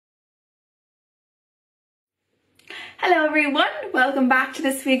Hello everyone, welcome back to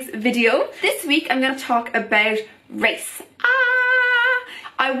this week's video. This week I'm going to talk about race.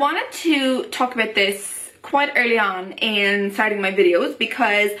 I wanted to talk about this quite early on in starting my videos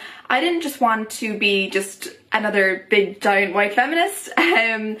because I didn't just want to be just another big giant white feminist,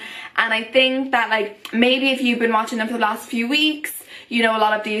 and I think that like maybe if you've been watching them for the last few weeks, you know, a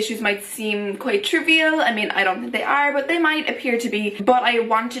lot of the issues might seem quite trivial. I mean, I don't think they are, but they might appear to be. But I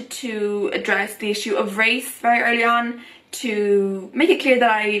wanted to address the issue of race very early on to make it clear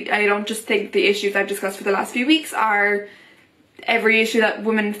that I don't just think the issues I've discussed for the last few weeks are every issue that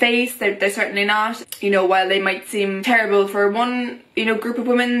women face. They're certainly not. You know, while they might seem terrible for one, you know, group of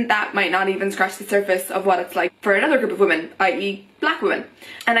women, that might not even scratch the surface of what it's like for another group of women, i.e. black women.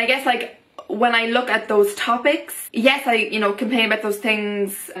 And I guess like when I look at those topics, yes, I, you know, complain about those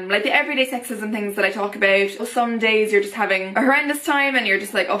things, like the everyday sexism things that I talk about. Some days you're just having a horrendous time and you're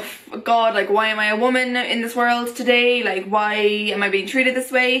just like, oh god, like why am I a woman in this world today? Like why am I being treated this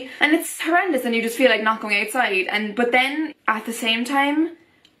way? And it's horrendous and you just feel like not going outside. But then at the same time,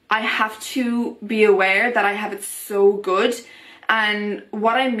 I have to be aware that I have it so good. And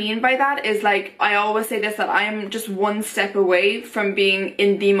what I mean by that is, like, I always say this, that I am just one step away from being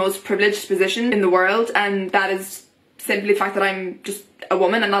in the most privileged position in the world, and that is simply the fact that I'm just a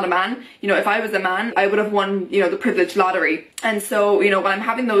woman and not a man. You know, if I was a man, I would have won, you know, the privilege lottery. And so, you know, when I'm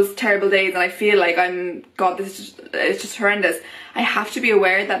having those terrible days and I feel like God, it's just horrendous, I have to be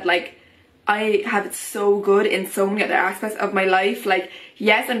aware that, like, I have it so good in so many other aspects of my life. Like,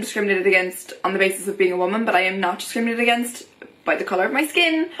 yes, I'm discriminated against on the basis of being a woman, but I am not discriminated against by the colour of my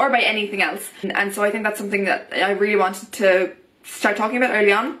skin or by anything else. And so I think that's something that I really wanted to start talking about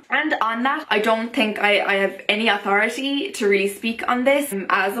early on. And on that, I don't think I have any authority to really speak on this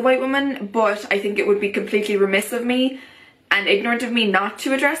as a white woman, but I think it would be completely remiss of me and ignorant of me not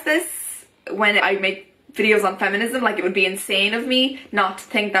to address this when I make videos on feminism. Like, it would be insane of me not to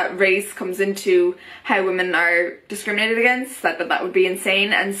think that race comes into how women are discriminated against. That would be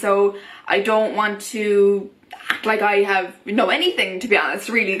insane. And so I don't want to act like I know anything, to be honest,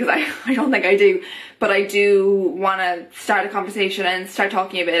 really, because I don't think I do. But I do want to start a conversation and start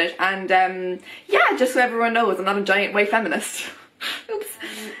talking about it. And yeah, just so everyone knows, I'm not a giant white feminist. Oops.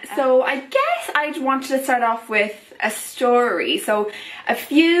 So I guess I wanted to start off with a story. So a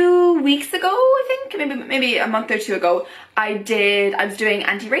few weeks ago, I think, maybe a month or two ago, I was doing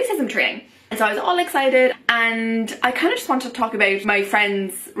anti-racism training. And so I was all excited, and I kind of just wanted to talk about my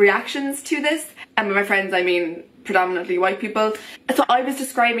friends' reactions to this. And by my friends, I mean predominantly white people. So I was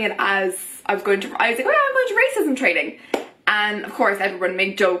describing it as I was like, oh yeah, I'm going to racism training. And of course everyone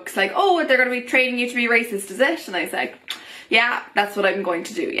made jokes like, oh, they're going to be training you to be racist, is it? And I was like, yeah, that's what I'm going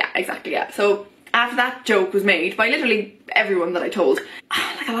to do. Yeah, exactly, yeah. So after that joke was made by literally everyone that I told,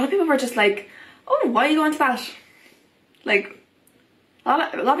 like a lot of people were just like, oh, why are you going to that? Like, a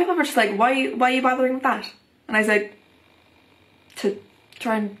lot of people were just like, why are you bothering with that? And I was like, to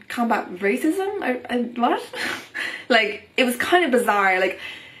try and combat racism? What? Like, it was kind of bizarre. Like,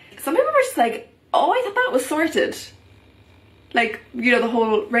 some people were just like, oh, I thought that was sorted. Like, you know, the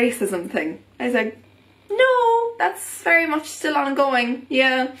whole racism thing. I was like, no, that's very much still ongoing,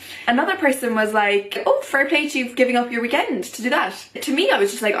 yeah. Another person was like, oh, fair play to you giving up your weekend to do that. To me, I was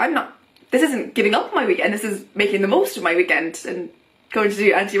just like, this isn't giving up my weekend, this is making the most of my weekend and going to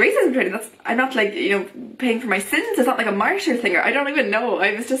do anti-racism training. I'm not like, you know, paying for my sins. It's not like a martyr thing, or I don't even know.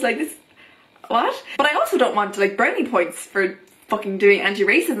 I was just like, this, what? But I also don't want like brownie points for fucking doing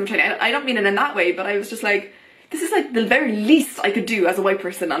anti-racism training. I don't mean it in that way, but I was just like, this is like the very least I could do as a white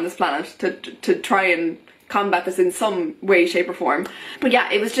person on this planet to try and combat this in some way, shape or form. But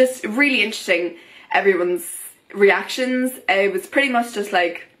yeah, it was just really interesting, everyone's reactions. It was pretty much just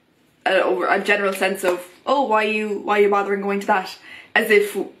like a general sense of, oh, why are you bothering going to that? As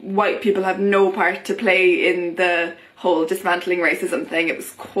if white people have no part to play in the whole dismantling racism thing. It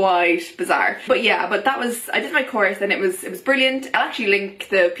was quite bizarre. But yeah, I did my course and it was brilliant. I'll actually link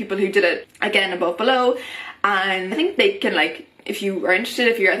the people who did it again above below. And I think they can, like, if you are interested,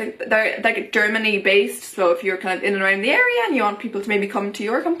 I think they're like Germany based, so if you're kind of in and around the area and you want people to maybe come to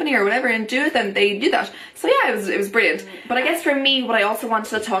your company or whatever and do it, then they do that. So yeah, it was brilliant. But I guess for me, what I also wanted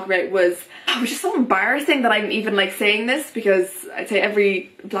to talk about was, which is so embarrassing that I'm even like saying this, because I'd say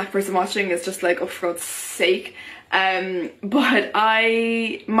every black person watching is just like, oh, for God's sake. But what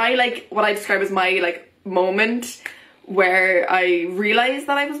I describe as my like moment where I realised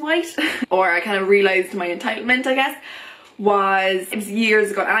that I was white, or I kind of realised my entitlement, I guess, it was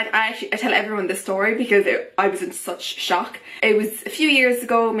years ago. And I tell everyone this story because I was in such shock. It was a few years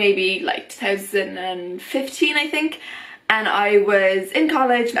ago, maybe like 2015, I think, and I was in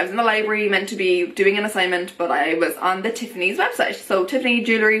college, I was in the library meant to be doing an assignment, but I was on the Tiffany's website, so Tiffany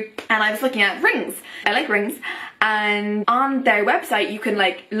jewellery, and I was looking at rings. I like rings, and on their website you can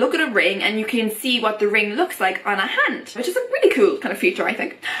like look at a ring and you can see what the ring looks like on a hand, which is a really cool kind of feature, I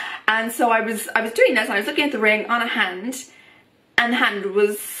think. And so I was doing this and I was looking at the ring on a hand, and the hand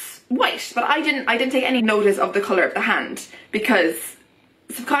was white, but I didn't take any notice of the colour of the hand, because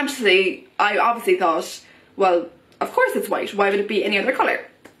subconsciously I obviously thought, well, of course it's white, why would it be any other colour?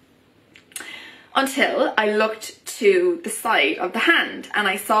 Until I looked to the side of the hand and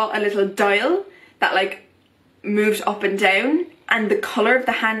I saw a little dial that like moved up and down, and the colour of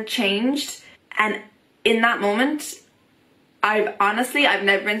the hand changed. And in that moment, I've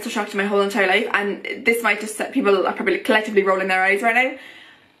never been so shocked in my whole entire life, and this might just set people are probably collectively rolling their eyes right now.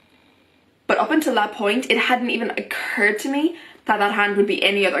 But up until that point, it hadn't even occurred to me that that hand would be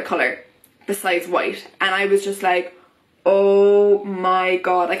any other colour besides white. And I was just like, oh my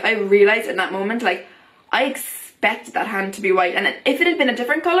god. Like, I realised in that moment, like, I expected that hand to be white, and if it had been a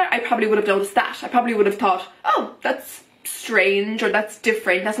different colour, I probably would have noticed that. I probably would have thought, oh, that's strange, or that's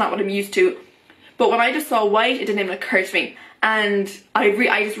different, that's not what I'm used to. But when I just saw white, it didn't even occur to me. And I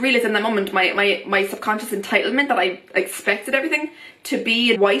just realised in that moment my subconscious entitlement that I expected everything to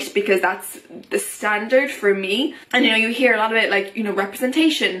be white because that's the standard for me. And you know, you hear a lot of it, like, you know,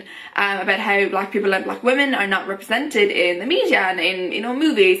 representation, about how black people and black women are not represented in the media and in, you know,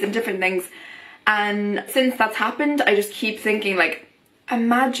 movies and different things. And since that's happened, I just keep thinking, like,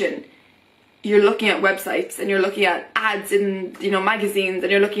 imagine you're looking at websites and you're looking at ads in, you know, magazines,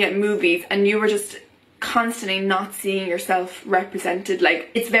 and you're looking at movies, and you were just constantly not seeing yourself represented.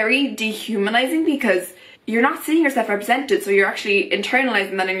 Like, it's very dehumanizing because you're not seeing yourself represented, so you're actually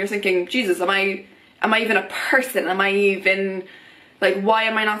internalizing that, and you're thinking, Jesus, am I even a person? Am I even, like, why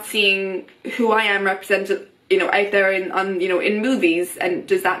am I not seeing who I am represented, you know, out there in you know, in movies? And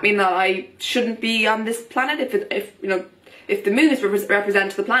does that mean that I shouldn't be on this planet if you know, if the movies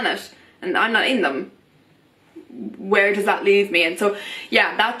represent the planet and I'm not in them? Where does that leave me? And so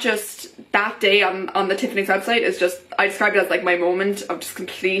yeah, that day on the Tiffany's website is just, I described it as like my moment of just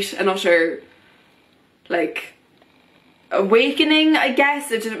complete and utter, like, awakening, I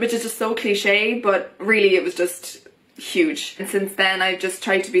guess, which is just so cliche, but really it was just huge. And since then I've just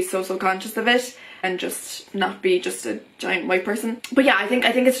tried to be so conscious of it and just not be just a giant white person. But yeah, I think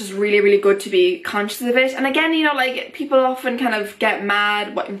it's just really good to be conscious of it. And again, you know, like, people often kind of get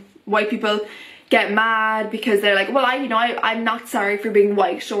mad, white people get mad because they're like, well, I'm not sorry for being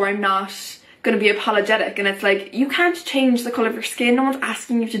white, or I'm not going to be apologetic. And it's like, you can't change the colour of your skin. No one's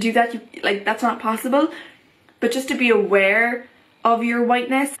asking you to do that. Like, that's not possible. But just to be aware of your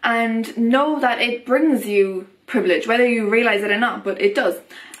whiteness and know that it brings you privilege, whether you realise it or not, but it does.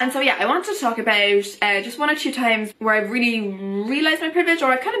 And so yeah, I wanted to talk about just one or two times where I've really realised my privilege,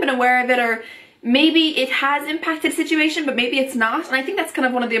 or I've kind of been aware of it, or maybe it has impacted the situation, but maybe it's not. And I think that's kind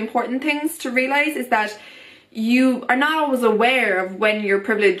of one of the important things to realise, is that you are not always aware of when your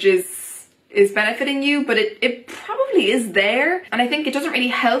privilege is benefiting you, but it probably is there. And I think it doesn't really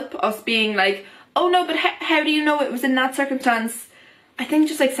help us being like, oh no, but how do you know it was in that circumstance? I think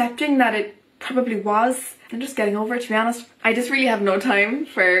just accepting that it probably was, and just getting over it, to be honest. I just really have no time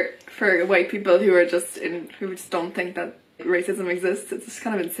for white people who just don't think that racism exists. It's just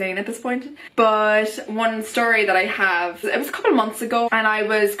kind of insane at this point. But one story that I have, it was a couple of months ago, and I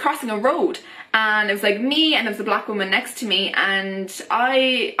was crossing a road, and it was like me and there was a black woman next to me, and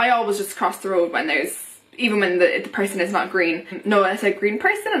I always just cross the road when even when the person is not green. No, I said green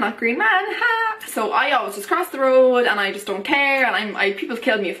person and not green man, ha! So I always just cross the road, and I just don't care, and people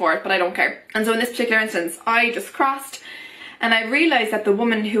kill me for it, but I don't care. And so in this particular instance, I just crossed, and I realised that the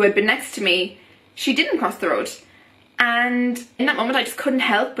woman who had been next to me, she didn't cross the road. And in that moment I just couldn't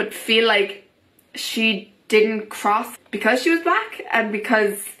help but feel like she didn't cross because she was black, and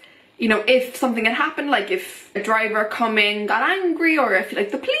because, you know, if something had happened, like if a driver coming got angry, or if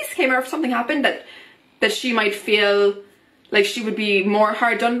like the police came, or if something happened, that she might feel like she would be more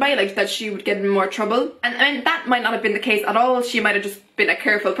hard done by, like that she would get in more trouble. And I mean, that might not have been the case at all. She might have just been a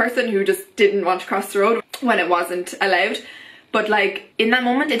careful person who just didn't want to cross the road when it wasn't allowed. But like, in that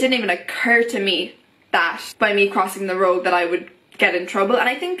moment, it didn't even occur to me that by me crossing the road that I would get in trouble. And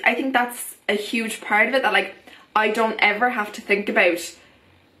I think that's a huge part of it, that like, I don't ever have to think about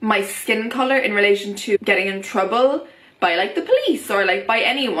my skin colour in relation to getting in trouble by like the police or like by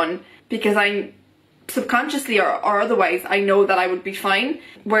anyone, because I'm subconsciously or otherwise, I know that I would be fine.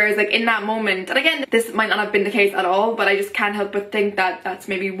 Whereas like in that moment, and again, this might not have been the case at all, but I just can't help but think that that's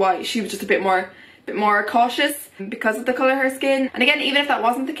maybe why she was just a bit more cautious because of the colour of her skin. And again, even if that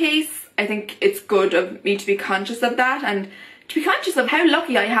wasn't the case, I think it's good of me to be conscious of that, and to be conscious of how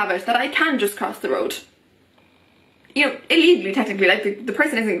lucky I have it that I can just cross the road, you know, illegally technically, like the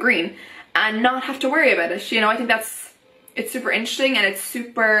person isn't green, and not have to worry about it. You know, I think it's super interesting and it's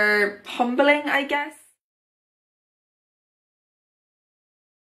super humbling, I guess.